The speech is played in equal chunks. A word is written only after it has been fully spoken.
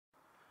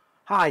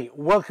Hi,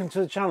 welcome to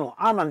the channel.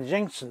 I'm Andy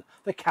Jenkinson,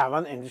 the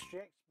Caravan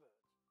Industry Expert.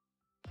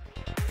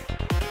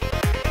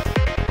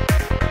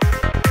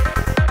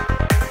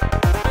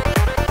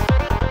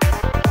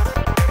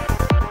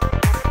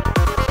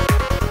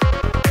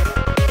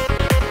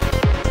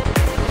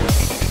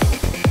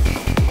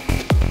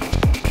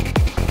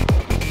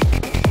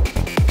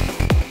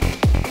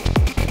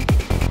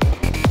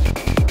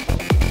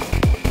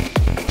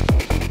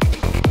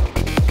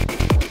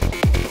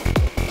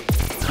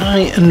 Hi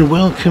and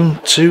welcome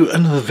to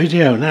another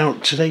video. Now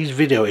today's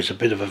video is a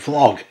bit of a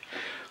vlog.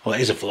 Well,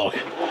 it is a vlog.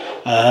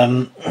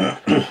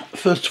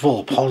 First of all,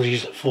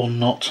 apologies for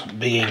not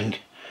being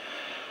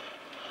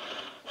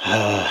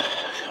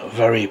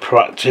very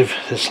proactive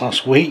this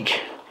last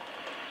week.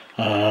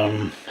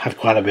 Had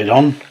quite a bit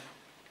on.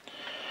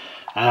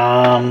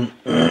 Having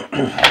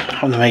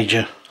a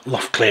major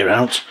loft clear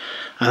out,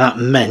 and that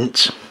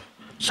meant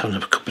just having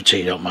a cup of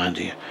tea. Don't mind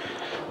you.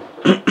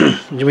 What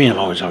do you mean I'm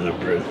always having a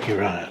brew? You're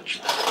right,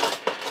 actually.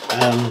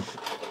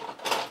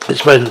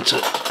 It's meant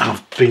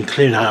I've been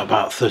clearing out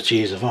about 30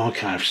 years of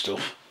archive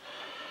stuff,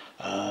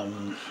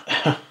 and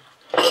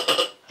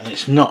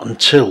it's not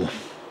until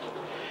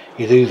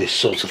you do this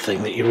sort of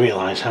thing that you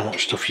realise how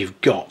much stuff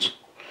you've got.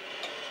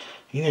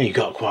 You know, you've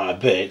got quite a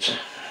bit,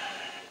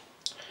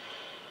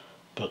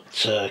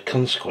 but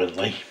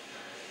consequently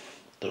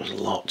there was a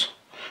lot.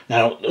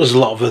 Now there was a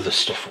lot of other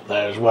stuff up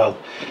there as well,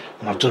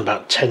 and I've done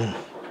about 10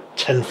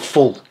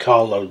 full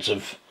carloads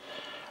of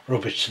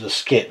rubbish to the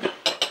skip.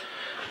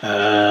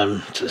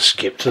 To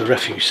the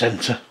refuse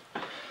centre.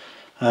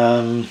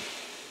 They're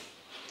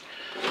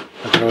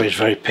always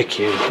very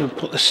picky.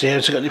 Put this here,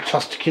 has it got any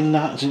plastic in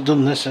that? Has it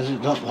done this? Has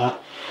it done that?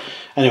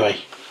 Anyway,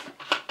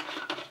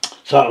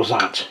 so that was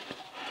that.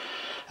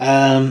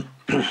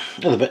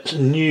 Other bits of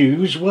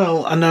news.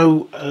 Well, I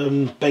know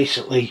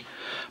basically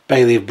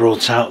Bailey have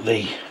brought out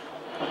the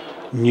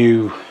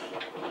new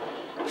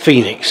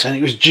Phoenix, and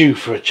it was due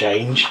for a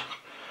change.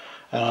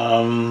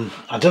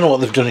 I don't know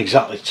what they've done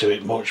exactly to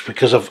it much,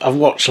 because I've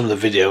watched some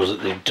of the videos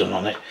that they've done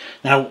on it.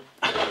 Now,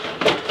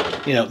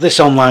 you know, this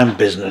online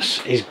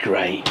business is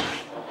great.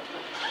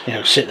 You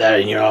know, sit there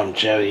in your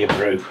armchair with your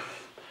brew,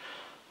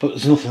 but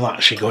there's nothing like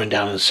actually going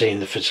down and seeing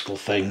the physical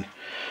thing.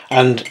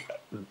 And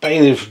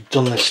Bailey have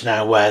done this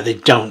now where they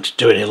don't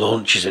do any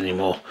launches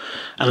anymore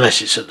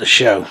unless it's at the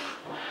show.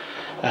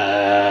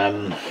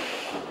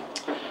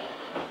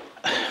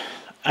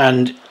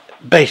 And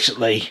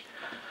basically,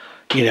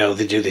 you know,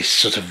 they do this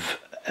sort of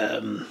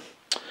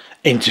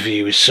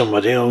interview with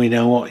somebody. Oh, you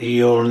know what,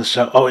 you're and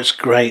so, oh, it's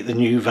great, the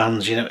new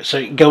vans, you know. So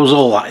it goes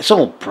all that. It's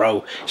all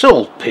pro. It's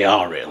all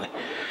PR, really.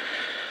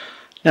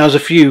 Now, there's a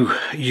few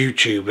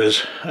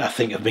YouTubers I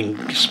think have been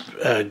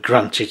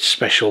granted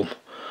special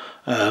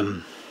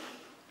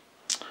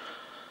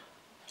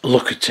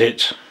look at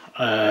it.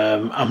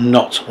 I'm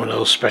not one of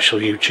those special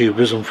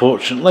YouTubers,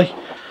 unfortunately.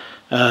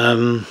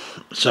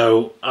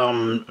 So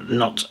I'm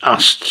not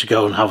asked to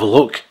go and have a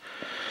look.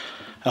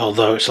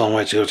 Although it's a long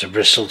way to go to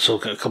Bristol to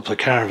look at a couple of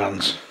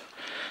caravans,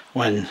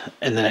 when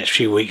in the next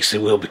few weeks they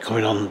will be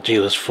coming on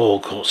dealers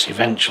forecourts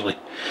eventually.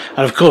 And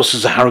of course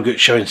there's a Harrogate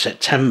show in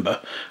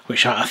September,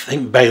 which I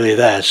think Bailey are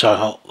there,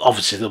 so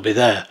obviously they'll be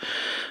there.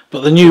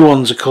 But the new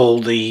ones are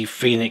called the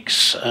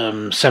Phoenix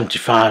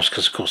 75s,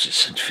 because of course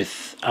it's the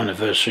 75th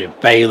anniversary of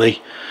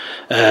Bailey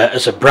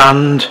as a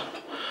brand.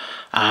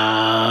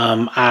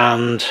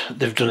 And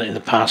they've done it in the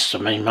past. I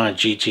mean, my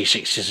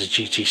GT60 is a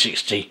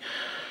GT60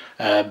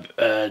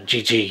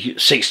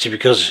 GT60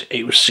 because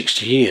it was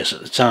 60 years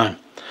at the time.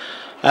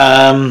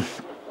 I've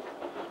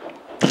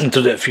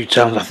done it a few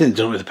times. I think they've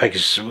done it with the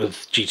Pegasus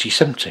with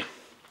GT70.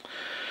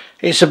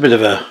 It's a bit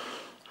of a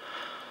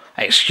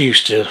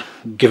excuse to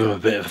give them a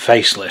bit of a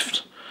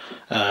facelift.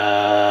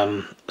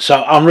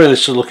 So I'm really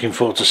still looking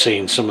forward to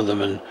seeing some of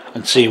them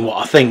and seeing what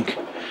I think.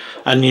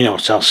 And you know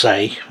what I'll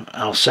say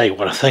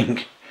what I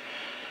think.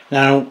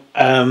 Now,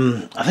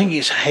 I think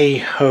it's Hey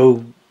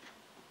Ho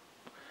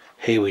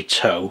Here We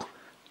Tow.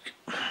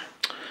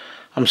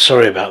 I'm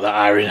sorry about that,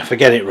 Irene, if I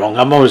get it wrong.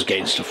 I'm always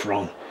getting stuff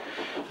wrong.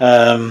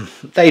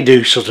 They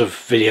do sort of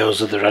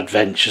videos of their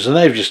adventures, and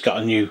they've just got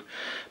a new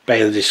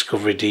Bailey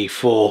Discovery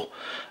D4.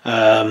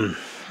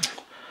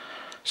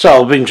 So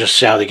I'll be interested to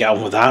see how they get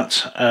on with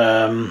that.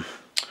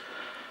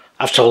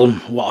 I've told them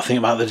what I think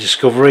about the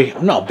Discovery.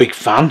 I'm not a big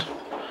fan.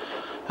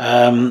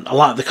 I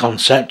like the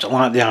concept, I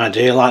like the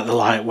idea, I like the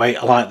lightweight,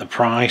 I like the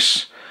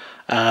price.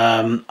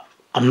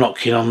 I'm not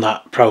keen on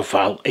that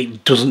profile.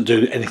 It doesn't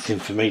do anything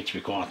for me, to be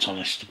quite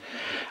honest.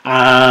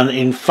 And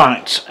in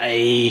fact,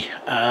 a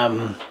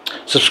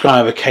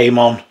subscriber came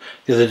on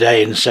the other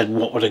day and said,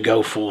 what would I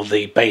go for,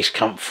 the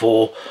Basecamp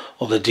 4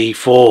 or the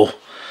D4?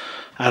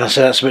 And I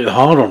said, that's a bit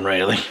hard on,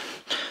 really.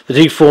 The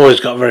D4 has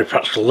got a very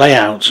practical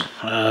layout,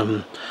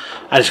 and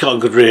it's got a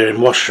good rear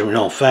end washroom, in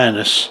all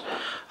fairness.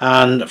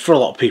 And for a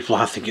lot of people,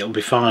 I think it'll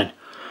be fine.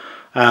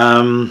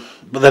 But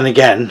then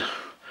again,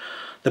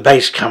 the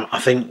Basecamp, I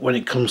think when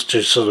it comes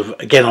to sort of,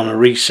 again, on a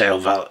resale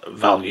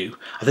value,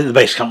 I think the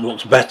Basecamp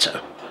looks better,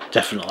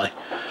 definitely.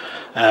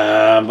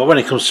 But when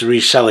it comes to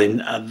reselling,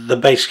 the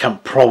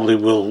Basecamp probably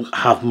will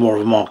have more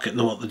of a market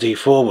than what the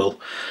D4 will.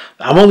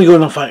 I'm only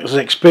going off as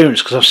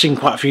experience because I've seen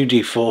quite a few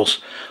D4s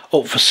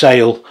up for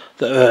sale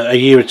that are a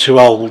year or two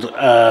old,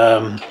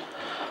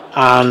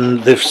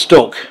 and they've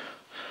stuck.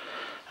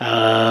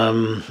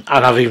 And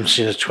I've even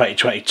seen a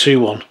 2022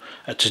 one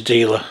at a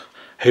dealer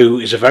who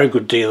is a very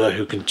good dealer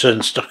who can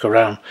turn stock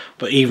around,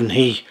 but even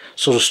he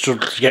sort of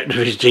struggled to get rid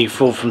of his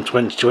D4 from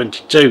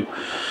 2022.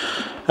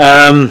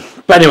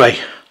 But anyway,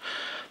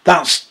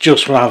 that's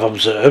just what I've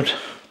observed,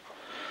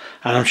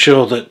 and I'm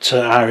sure that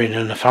Irene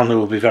and the family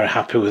will be very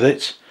happy with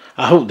it.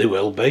 I hope they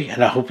will be,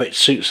 and I hope it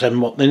suits them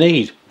what they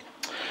need.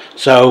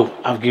 So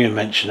I've given you a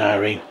mention,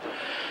 Irene.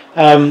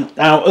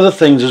 Now, other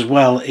things as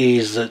well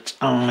is that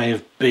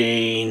I've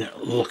been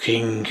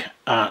looking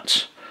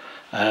at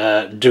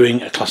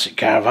doing a classic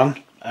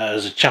caravan.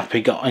 There's a chap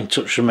who got in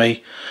touch with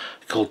me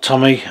called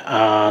Tommy,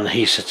 and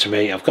he said to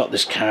me, I've got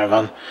this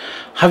caravan,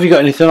 have you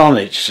got anything on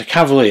it? It's a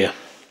Cavalier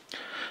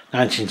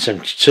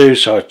 1972.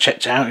 So I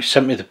checked it out, he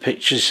sent me the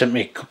pictures, he sent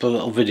me a couple of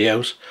little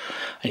videos,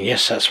 and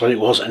yes, that's what it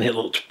was, and it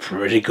looked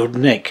pretty good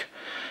nick.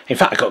 In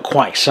fact, I got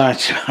quite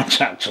excited about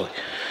it, actually,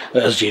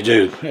 as you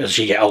do as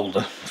you get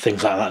older.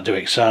 Things like that do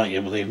excite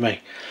you, believe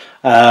me.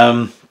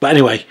 But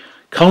anyway,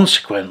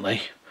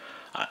 consequently,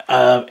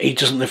 he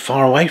doesn't live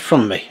far away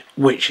from me,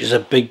 which is a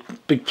big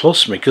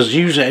plus for me, because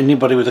usually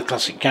anybody with a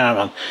classic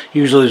caravan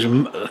usually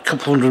lives a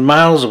couple hundred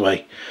miles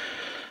away,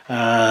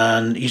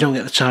 and you don't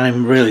get the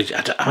time really.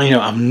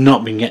 I've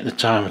not been getting the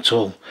time at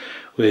all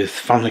with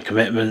family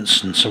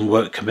commitments and some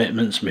work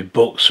commitments, my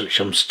books,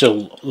 which I'm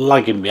still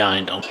lagging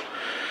behind on.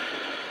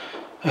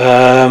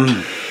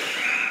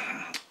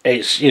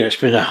 It's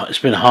been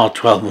a hard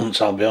 12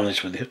 months, I'll be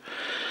honest with you.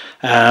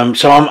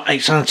 So I'm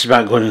excited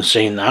about going and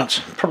seeing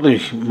that.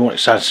 Probably more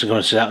excited to go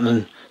and see that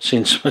than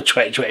seeing some of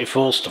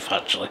 2024 stuff,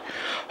 actually.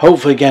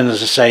 Hopefully, again,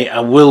 as I say, I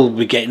will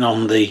be getting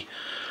on the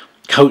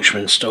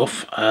coachman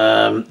stuff.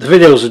 The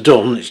videos are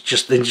done, they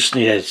just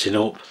need editing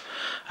up,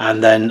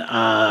 and then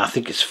I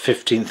think it's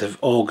 15th of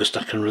August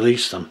I can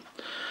release them.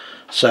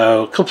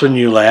 So a couple of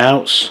new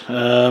layouts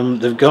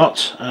they've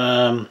got,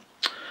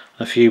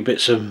 a few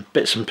bits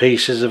and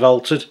pieces have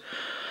altered,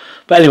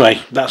 but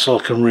anyway, that's all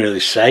I can really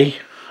say.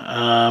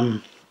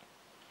 But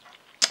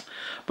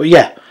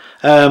yeah,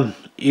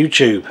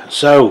 YouTube.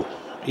 So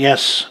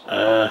yes,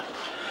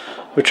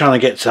 we're trying to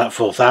get to that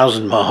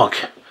 4,000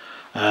 mark,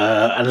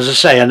 and as I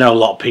say, I know a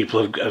lot of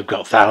people have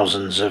got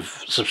thousands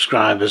of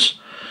subscribers,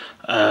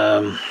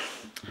 and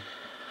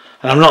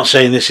I'm not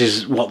saying this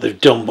is what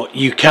they've done, but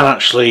you can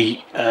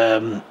actually,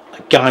 a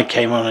guy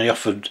came on and he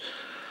offered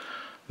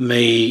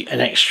me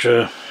an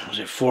extra, was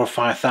it 4,000 or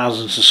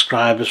 5,000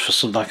 subscribers for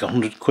something like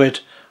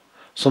 £100,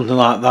 something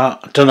like that.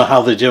 I don't know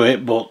how they do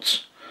it,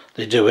 but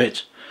they do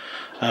it.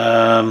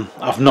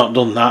 I've not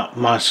done that.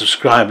 My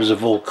subscribers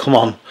have all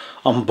come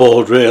on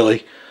board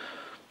really,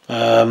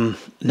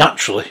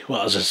 naturally,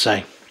 well, as I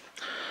say.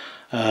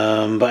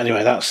 But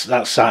anyway, that's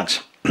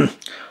that.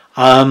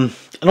 And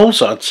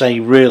also I'd say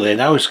really,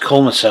 and I always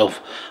call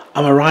myself,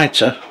 I'm a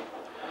writer,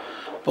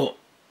 but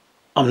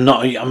I'm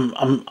not a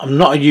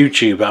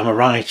YouTuber. I'm a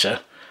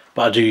writer,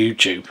 but I do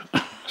YouTube.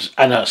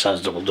 I know it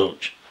sounds double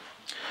Dutch.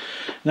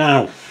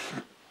 Now,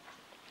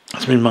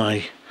 it's been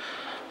my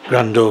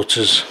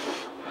granddaughter's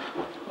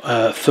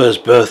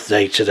first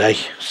birthday today,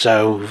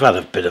 so we've had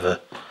a bit of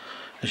a,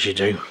 as you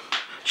do.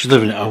 She's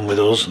living at home with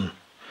us, and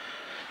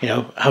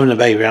having a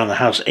baby around the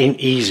house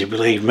ain't easy,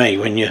 believe me,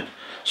 when you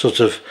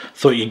sort of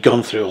thought you'd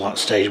gone through all that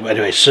stage. But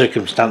anyway,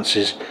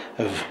 circumstances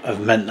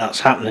have meant that's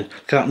happening.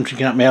 Look, I'm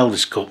drinking out my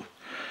eldest cup.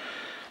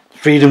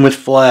 Freedom with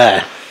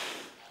flair.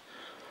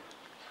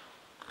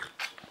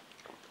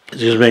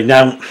 Excuse me.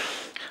 Now,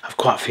 I've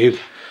quite a few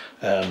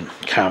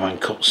Caravan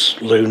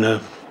cups: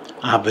 Luna,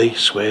 Abbey,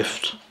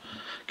 Swift,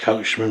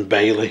 Coachman,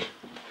 Bailey.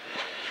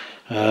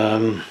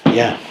 Yeah,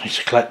 I used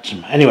to collect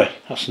them. Anyway,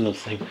 that's another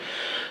thing.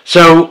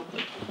 So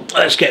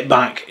let's get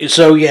back.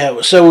 So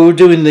yeah, so we were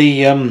doing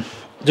the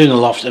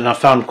loft, and I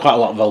found quite a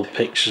lot of old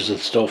pictures and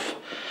stuff,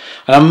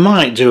 and I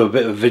might do a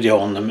bit of a video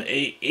on them.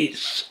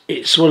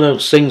 It's one of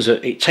those things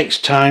that it takes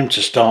time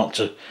to start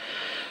to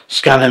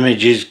scan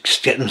images,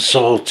 get them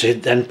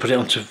sorted, then put it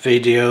onto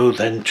video,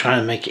 then try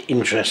and make it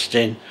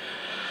interesting.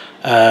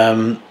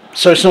 So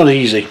it's not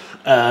easy,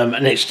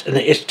 and it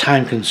is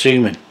time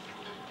consuming.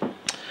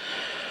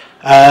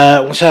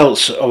 What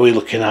else are we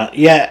looking at?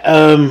 Yeah,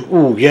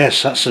 oh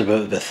yes, that's a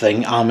bit of a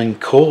thing. I'm in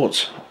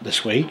court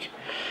this week,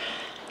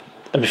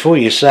 and before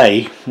you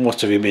say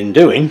what have you been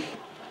doing,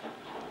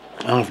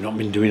 I've not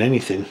been doing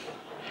anything.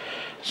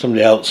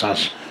 Somebody else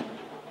has.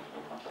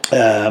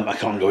 I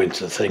can't go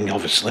into the thing,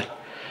 obviously,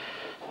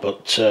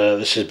 but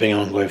this has been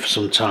ongoing for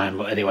some time.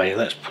 But anyway,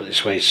 let's put it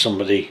this way: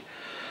 somebody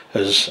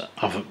has,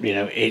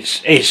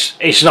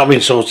 it's not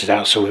been sorted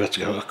out, so we've had to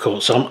go to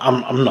court. So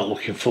I'm not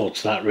looking forward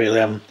to that really.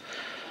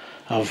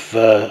 I've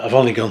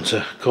only gone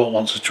to court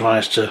once or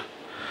twice to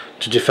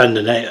defend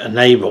a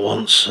neighbour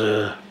once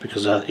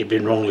because he'd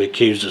been wrongly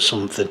accused of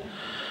something,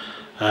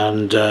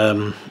 and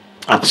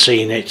I'd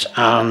seen it,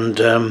 and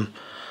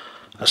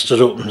I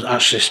stood up and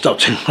actually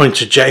stopped him going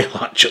to jail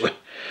actually,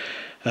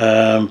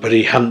 but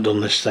he hadn't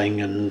done this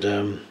thing, and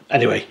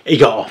anyway, he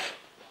got off.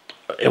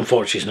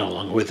 Unfortunately, he's no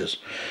longer with us.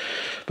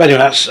 But anyway,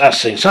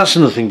 that's thing. So that's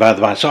another thing by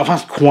the by. So I've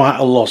had quite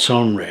a lot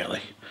on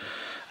really.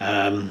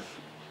 As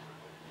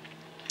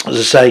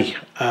I say,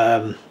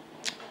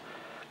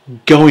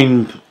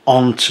 going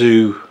on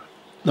to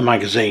the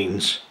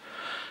magazines,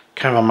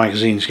 Caravan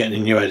magazine's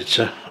getting a new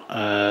editor.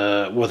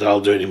 Whether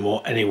I'll do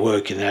any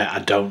work in there, I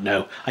don't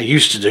know. I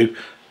used to do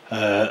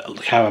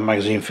Caravan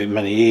magazine for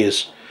many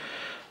years,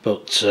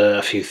 but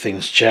a few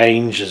things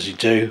change as you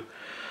do.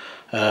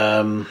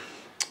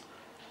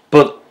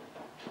 But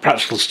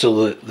Practical's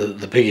still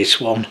the biggest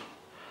one.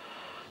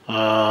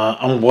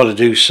 And what I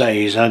do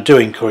say is, and I do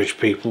encourage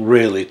people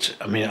really to,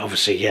 I mean,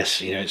 obviously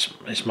yes, you know,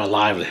 it's my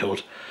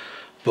livelihood,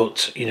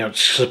 but you know, to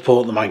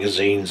support the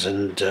magazines.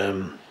 And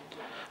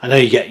I know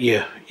you get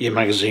your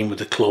magazine with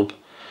the club,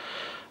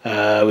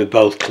 with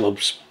both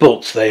clubs,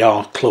 but they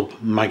are club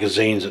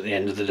magazines at the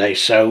end of the day,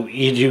 so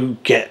you do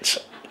get,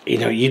 you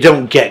know, you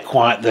don't get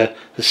quite the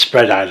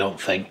spread, I don't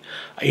think.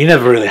 You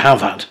never really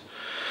have had.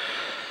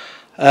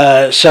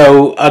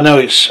 So I know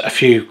it's a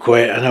few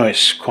quid, I know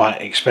it's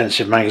quite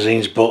expensive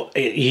magazines, but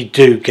you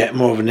do get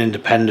more of an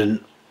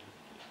independent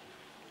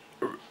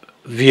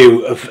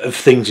view of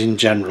things in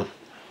general.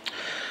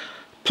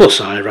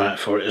 Plus I write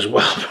for it as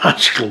well,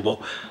 Practical,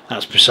 but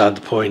that's beside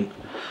the point.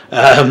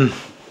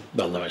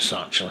 Well, no, it's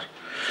not actually.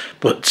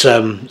 But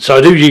so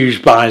I do use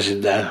buys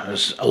in there,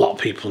 as a lot of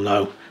people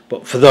know.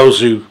 But for those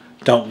who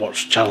don't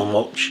watch the channel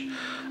much,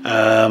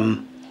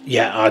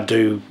 yeah, I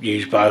do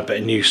use buy a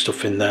bit of new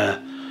stuff in there.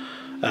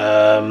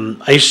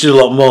 I used to do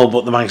a lot more,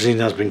 but the magazine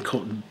has been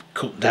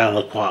cut down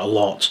quite a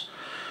lot.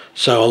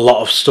 So a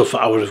lot of stuff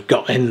that I would have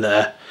got in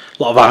there,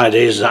 a lot of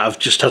ideas that I've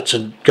just had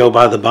to go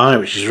by the by,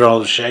 which is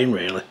rather a shame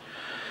really.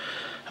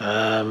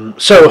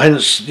 So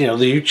hence, you know,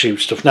 the YouTube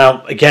stuff.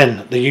 Now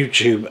again, the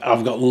YouTube,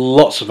 I've got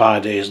lots of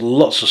ideas,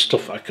 lots of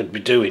stuff I could be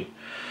doing.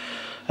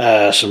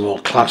 Some more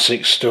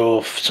classic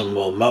stuff, some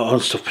more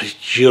motorhome stuff, but it's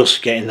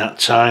just getting that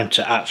time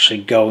to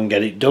actually go and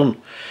get it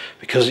done,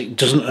 because it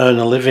doesn't earn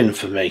a living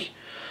for me.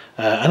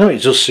 I know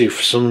it does suit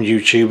for some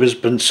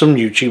YouTubers, but some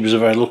YouTubers are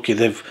very lucky.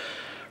 They've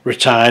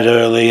retired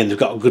early and they've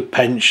got a good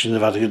pension,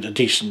 they've had a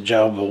decent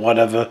job or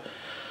whatever,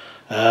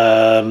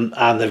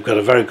 and they've got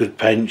a very good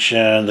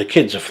pension, the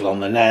kids are full on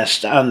the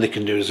nest, and they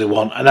can do as they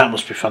want, and that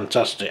must be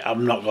fantastic.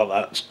 I've not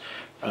got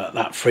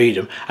that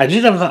freedom. I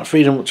did have that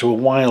freedom up to a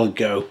while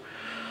ago,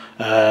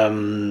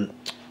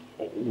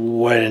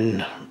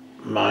 when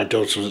my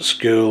daughter was at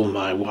school.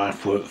 My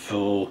wife worked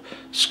for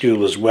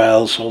school as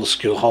well, so all the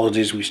school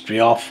holidays we used to be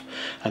off,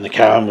 and the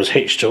Caravan was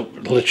hitched up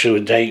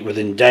literally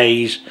within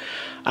days,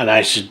 and I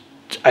used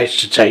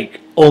to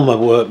take all my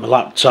work, my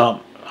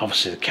laptop,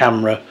 obviously the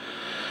camera,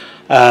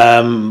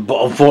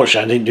 but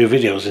unfortunately I didn't do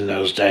videos in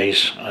those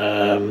days.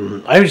 I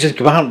always did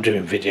go out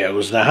doing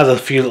videos, and I had a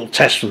few little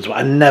test ones, but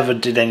I never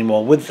did any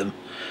more with them,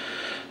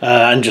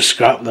 and just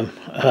scrapped them.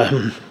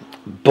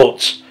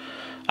 But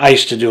I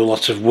used to do a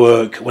lot of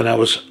work when I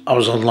was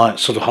on like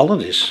sort of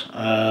holidays,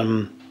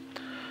 and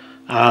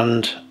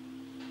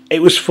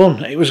it was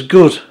fun. It was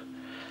good.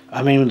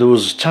 I mean, there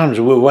was times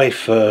we were away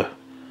for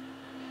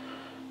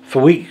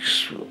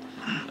weeks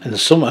in the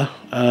summer,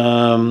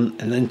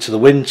 and into the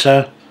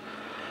winter,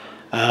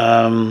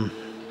 and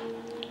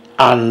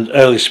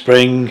early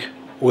spring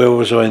we were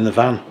always away in the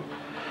van,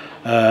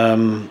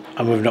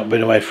 and we've not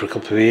been away for a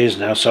couple of years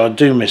now, so I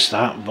do miss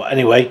that. But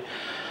anyway,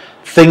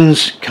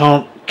 things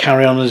can't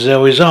carry on as they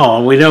always are,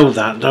 and we know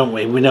that, don't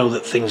we? We know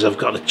that things have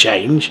got to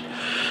change,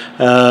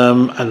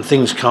 and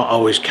things can't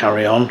always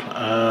carry on.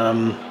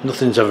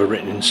 Nothing's ever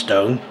written in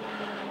stone.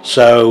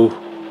 So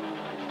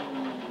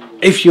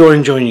if you're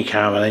enjoying your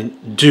caravan,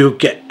 do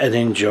get and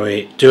enjoy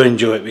it. Do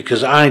enjoy it,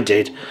 because I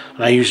did,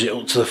 and I used it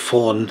up to the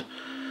full, and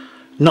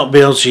not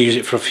being able to use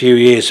it for a few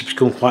years has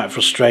become quite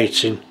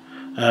frustrating,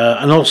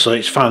 and also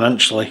it's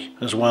financially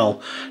as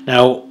well.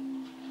 Now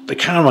the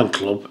Caravan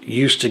Club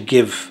used to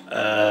give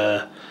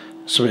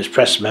some of its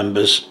press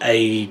members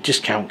a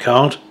discount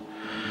card,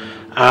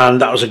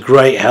 and that was a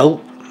great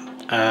help,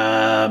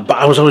 but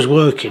I was always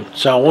working,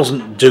 so I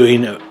wasn't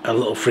doing a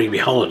little freebie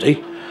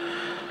holiday,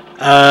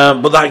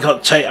 but that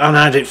got taken, and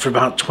I did it for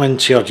about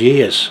 20 odd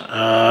years,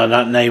 and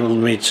that enabled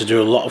me to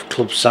do a lot of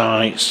club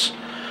sites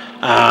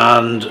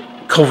and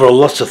cover a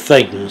lot of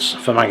things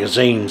for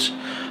magazines.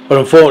 But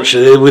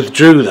unfortunately they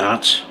withdrew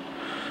that,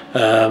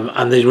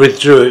 and they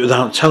withdrew it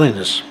without telling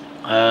us,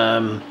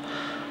 and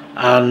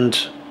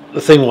the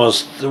thing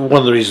was,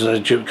 one of the reasons I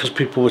did it, because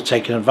people were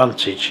taking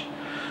advantage.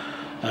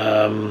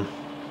 I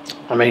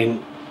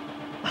mean,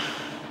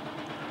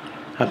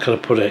 how can I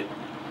put it?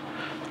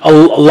 A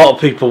lot of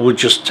people were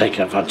just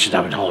taking advantage of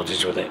having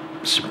holidays with it.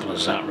 Simple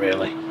as that,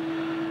 really.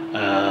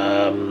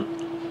 I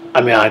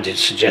mean, I did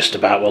suggest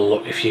about, well,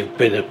 look, if you've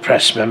been a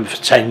press member for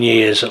 10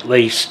 years at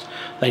least,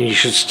 then you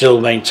should still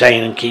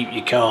maintain and keep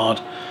your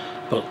card.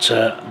 But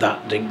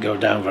that didn't go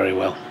down very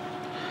well.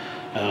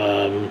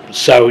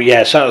 So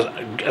yes,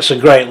 that's a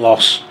great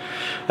loss.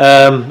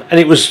 And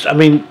it was, I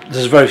mean,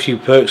 there's very few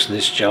perks in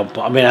this job,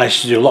 but I mean, I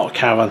used to do a lot of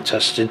caravan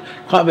testing,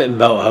 quite a bit of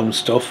motorhome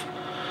stuff,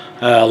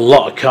 a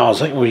lot of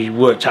cars. I think we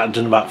worked out,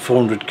 done about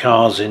 400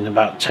 cars in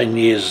about 10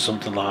 years or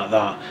something like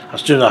that. I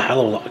was doing a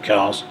hell of a lot of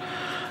cars.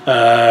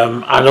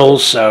 And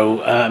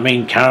also, I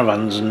mean,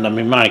 caravans, and I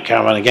mean, my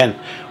caravan again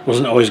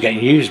wasn't always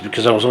getting used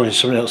because I was always in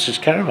somebody else's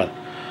caravan.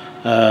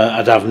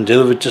 I'd have them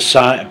delivered to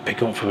site, I'd pick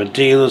them up from a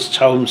dealer's,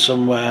 tow them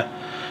somewhere,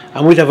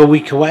 and we'd have a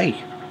week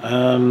away.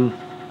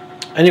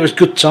 And it was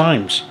good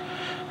times.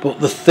 But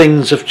the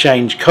things have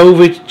changed.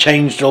 COVID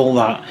changed all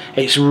that.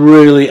 It's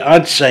really,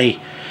 I'd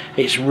say,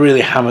 it's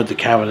really hammered the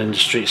caravan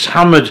industry. It's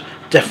hammered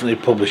definitely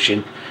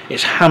publishing.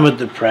 It's hammered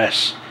the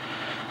press.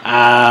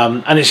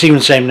 And it's even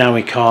the same now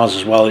with cars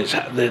as well.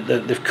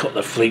 They've cut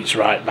the fleets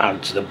right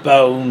down to the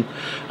bone.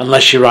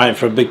 Unless you're writing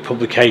for a big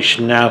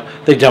publication now,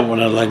 they don't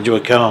want to lend you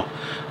a car.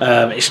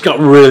 It's got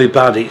really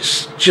bad.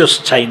 It's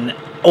just taken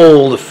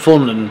all the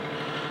fun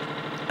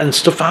and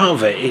stuff out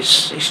of it.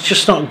 It's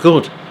just not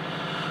good.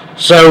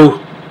 So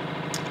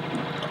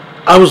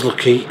I was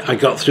lucky. I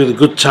got through the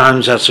good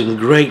times, had some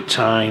great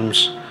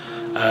times.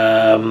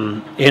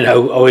 You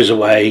know, always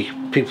away,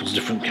 people's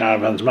different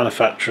caravans,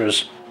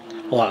 manufacturers,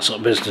 all that sort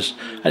of business,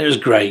 and it was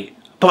great.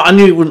 But I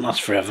knew it wouldn't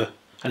last forever,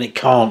 and it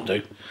can't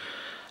do.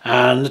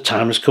 And the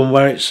time has come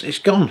where it's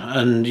gone,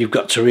 and you've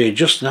got to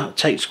readjust, and that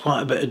takes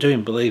quite a bit of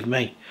doing, believe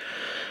me.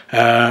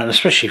 And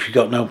especially if you've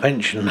got no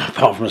pension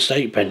apart from a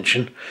state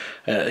pension,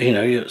 you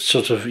know,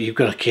 you've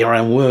got to keep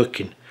around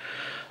working.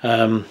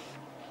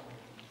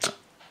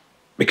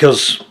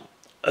 Because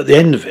at the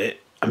end of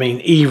it, I mean,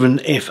 even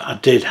if I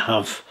did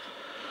have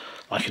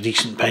like a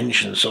decent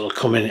pension sort of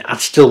come in,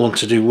 I'd still want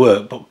to do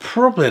work, but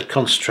probably I'd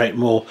concentrate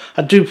more.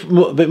 I'd do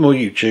a bit more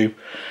YouTube,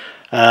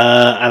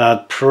 and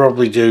I'd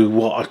probably do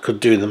what I could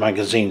do in the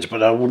magazines,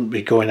 but I wouldn't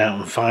be going out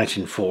and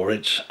fighting for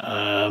it.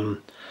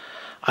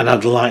 And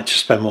I'd like to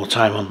spend more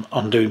time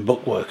on doing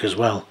book work as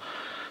well.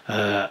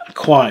 I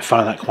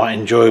find that quite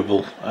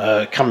enjoyable.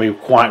 Can be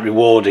quite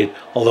rewarding,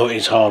 although it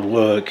is hard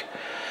work.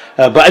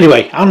 But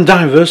anyway, I'm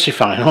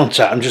diversifying, aren't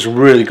I? I'm just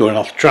really going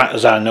off track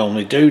as I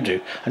normally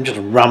do. I'm just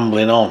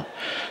rambling on.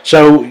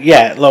 So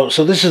yeah,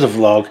 so this is a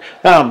vlog.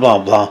 Blah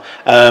blah.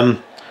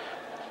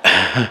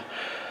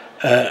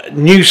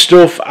 New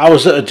stuff. I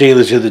was at a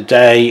dealer's the other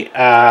day,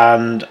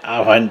 and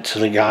I went to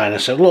the guy and I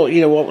said, "Look,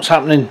 you know what's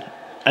happening?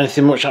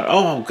 Anything much?"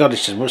 Oh God, he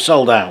said, "We're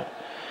sold out.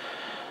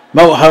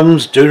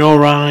 Motorhomes doing all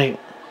right.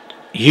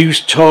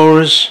 Used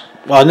Taurus,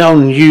 well,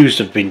 known used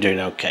have been doing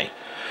okay."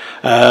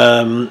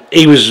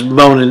 He was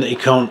moaning that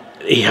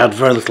he had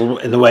very little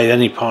in the way of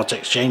any part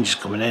exchanges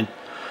coming in,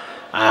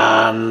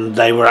 and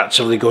they were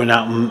actively going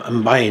out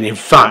and buying. In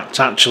fact,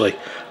 actually,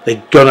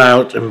 they'd gone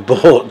out and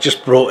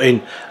brought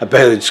in a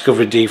Bailey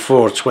Discovery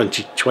D4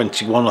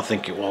 2021, I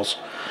think it was,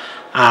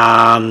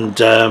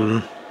 and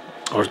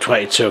or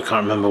 22, I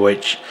can't remember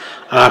which.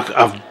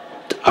 And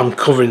I'm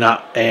covering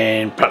that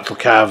in Practical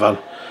Caravan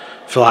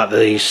for like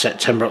the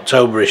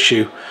September-October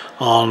issue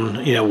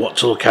on, you know, what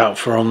to look out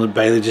for on the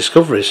Bailey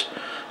Discoveries,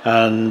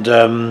 and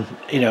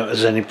you know,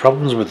 is there any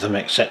problems with them,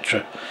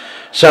 etc.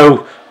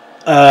 So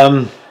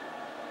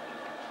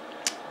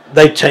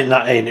they'd taken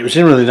that in. It was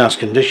in really nice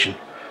condition,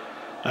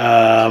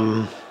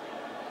 and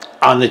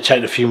they'd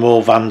taken a few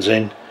more vans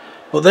in,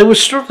 but they were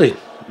struggling.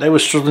 They were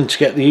struggling to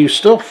get the used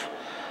stuff.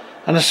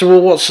 And I said,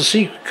 well, what's the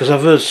secret? Because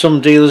I've heard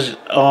some dealers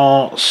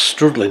are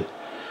struggling.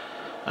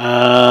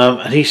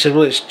 And he said,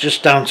 well, it's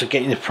just down to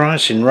getting the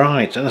pricing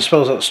right. And I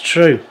suppose that's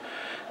true.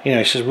 You know,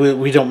 he says,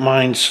 we don't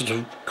mind sort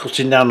of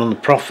cutting down on the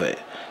profit,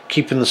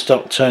 keeping the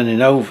stock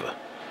turning over.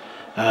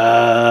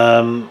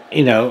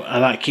 You know,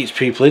 and that keeps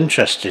people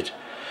interested.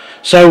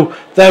 So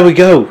there we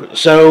go.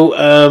 So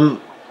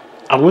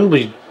I will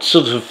be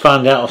sort of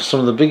find out of some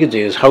of the bigger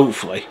dealers,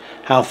 hopefully,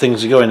 how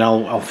things are going.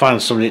 I'll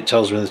find somebody that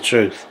tells me the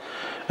truth.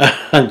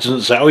 And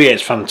doesn't say, oh yeah,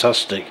 it's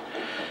fantastic.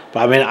 But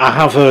I mean, I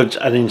have heard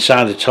an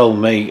insider told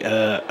me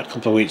a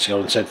couple of weeks ago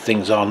and said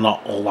things are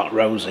not all that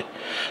rosy.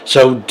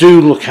 So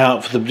do look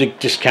out for the big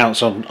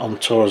discounts on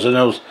tours. I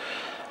know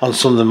on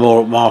some of the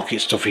more upmarket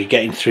stuff you're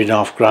getting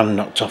 $3.5 grand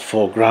knocked off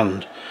 $4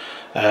 grand.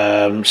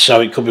 So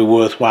it could be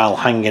worthwhile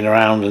hanging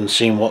around and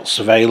seeing what's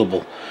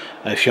available.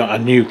 If you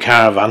want a new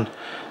Caravan,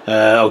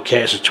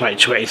 okay, it's a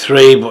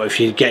 2023, but if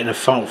you're getting a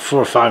 4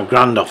 or 5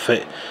 grand off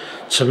it,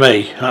 to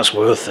me, that's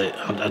worth it.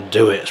 I'd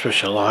do it,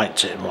 especially I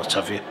liked it and what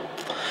have you.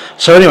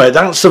 So anyway,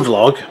 that's the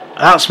vlog.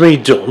 That's me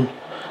done.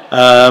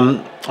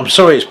 I'm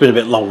sorry it's been a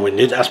bit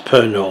long-winded, as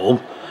per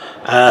norm.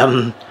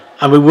 And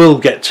we will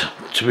get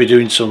to be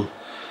doing some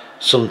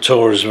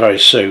tours very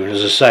soon.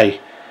 As I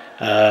say,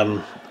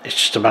 it's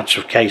just a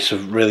matter of case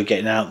of really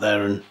getting out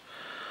there and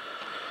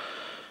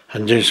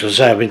doing some.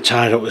 I've been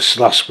tied up this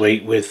last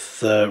week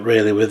with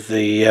really with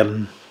the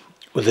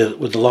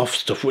loft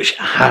stuff, which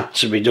had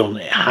to be done.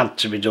 It had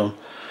to be done,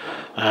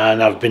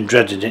 and I've been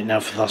dreading it now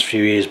for the last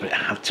few years, but it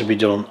had to be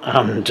done.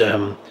 And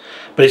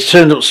but it's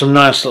turned up some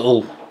nice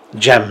little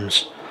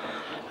gems.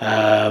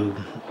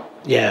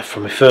 Yeah,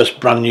 from my first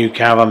brand new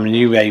Caravan, my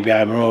new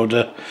ABI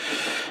Marauder,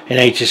 in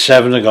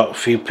 '87. I got a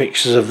few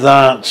pictures of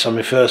that on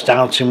my first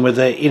outing with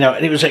it, you know,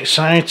 and it was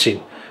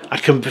exciting. I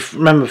can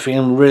remember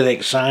feeling really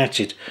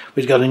excited.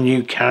 We'd got a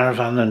new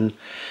Caravan and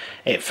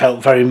it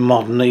felt very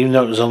modern, even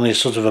though it was only a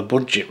sort of a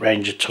budget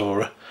Ranger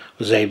Tourer,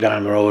 was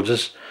Abheimer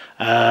orders.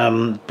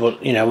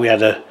 But you know, we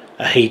had a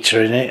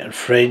heater in it, a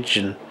fridge,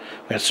 and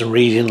we had some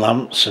reading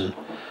lamps and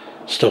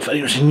stuff. And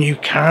it was a new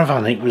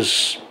Caravan. It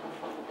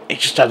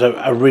just had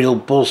a real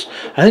buzz.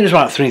 I think it was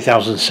about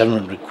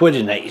 3,700 quid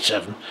in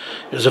 '87.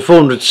 It was a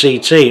 400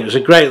 CT. It was a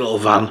great little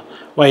van,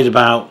 weighed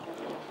about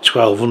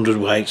 1,200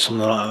 weight,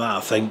 something like that, I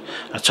think.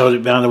 I towed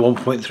it behind a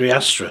 1.3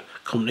 Astra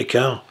company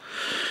car.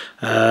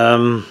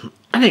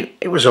 And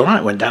it was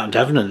alright. Went down to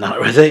Devon and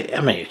that with it.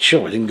 I mean,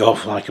 sure, it didn't go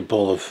off like a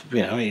ball of,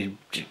 you know, it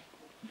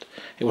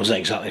wasn't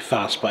exactly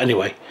fast, but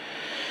anyway,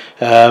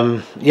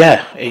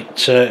 yeah, it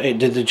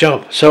did the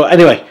job. So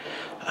anyway,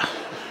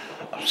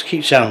 I just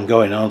keep saying I'm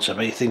going on, so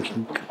you're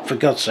thinking, for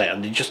God's sake,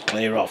 Andy, just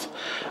clear off.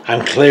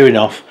 I'm clearing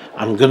off.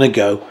 I'm gonna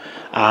go,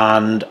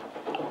 and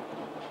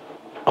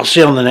I'll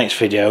see you on the next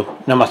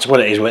video, no matter what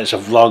it is, whether it's a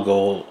vlog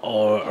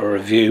or a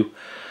review.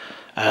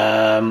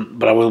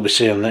 But I will be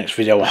seeing you on the next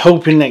video. I'm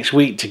hoping next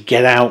week to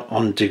get out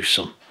and do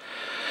some.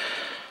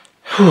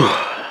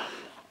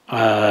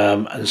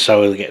 And so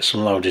we'll get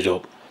some loaded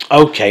up.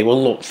 Okay,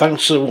 well look,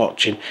 thanks for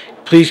watching.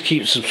 Please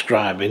keep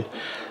subscribing.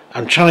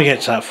 I'm trying to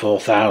get to that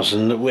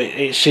 4,000.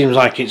 It seems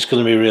like it's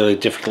going to be really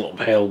difficult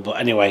uphill, but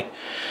anyway,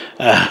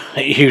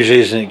 it usually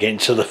isn't, getting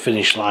to the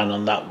finish line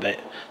on that bit.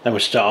 Then we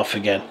start off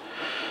again.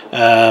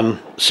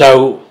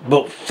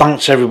 But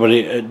thanks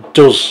everybody that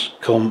does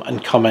come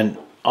and comment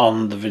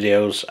on the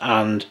videos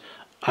and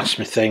ask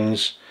me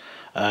things.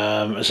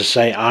 As I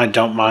say, I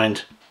don't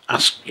mind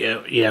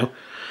you know,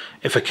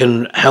 if I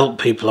can help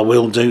people, I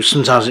will do.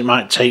 Sometimes it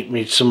might take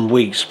me some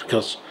weeks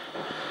because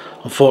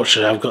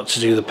unfortunately I've got to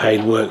do the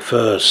paid work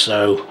first,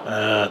 so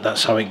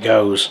that's how it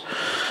goes.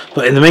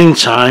 But in the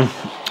meantime,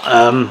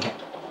 I'm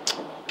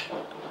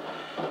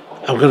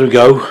going to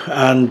go,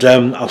 and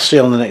I'll see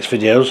you on the next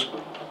videos.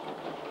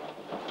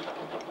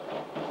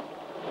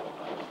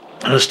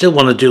 And I still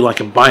want to do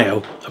like a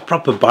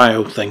proper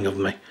bio thing of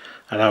me.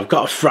 And I've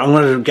got I'm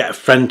going to get a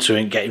friend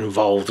to get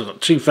involved. I've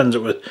got 2 friends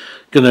that were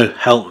going to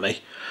help me.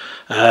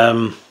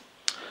 But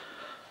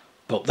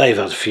they've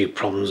had a few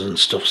problems and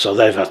stuff, so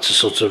they've had to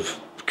sort of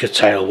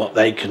curtail what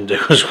they can do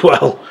as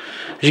well.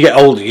 As you get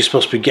older, you're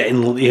supposed to be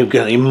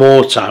getting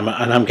more time,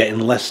 and I'm getting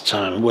less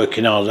time. I'm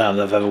working harder than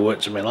I've ever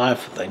worked in my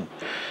life, I think,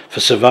 for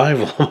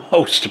survival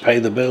almost, to pay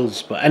the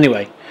bills. But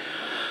anyway,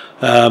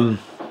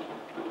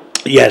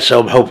 yeah,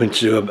 so I'm hoping to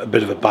do a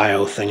bit of a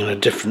bio thing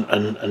and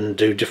and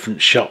do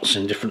different shots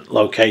in different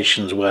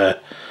locations where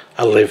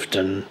I lived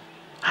and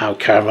how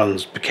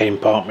caravans became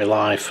part of my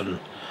life and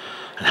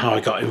how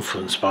I got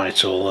influenced by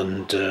it all.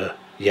 And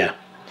yeah,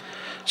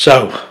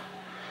 so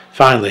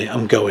finally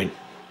I'm going.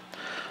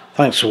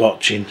 Thanks for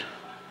watching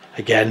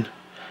again,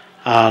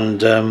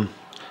 and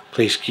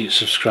please keep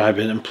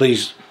subscribing, and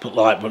please put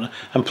the like button,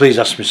 and please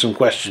ask me some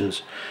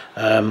questions.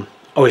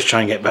 Always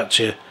try and get back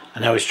to you,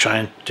 and always try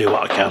and do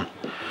what I can.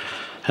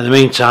 In the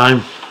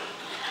meantime,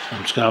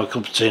 I'm just going to have a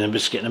cup of tea and a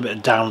biscuit and a bit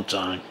of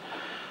downtime.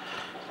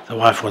 The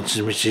wife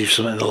wanted me to do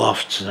something in the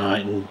loft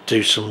tonight and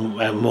do some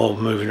more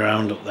moving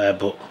around up there,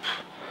 but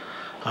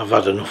I've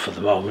had enough at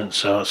the moment,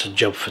 so that's a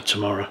job for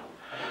tomorrow,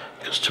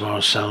 because tomorrow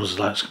sounds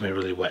like it's going to be a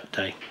really wet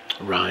day.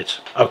 Right,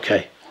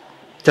 okay,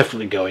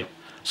 definitely going.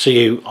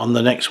 See you on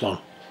the next one.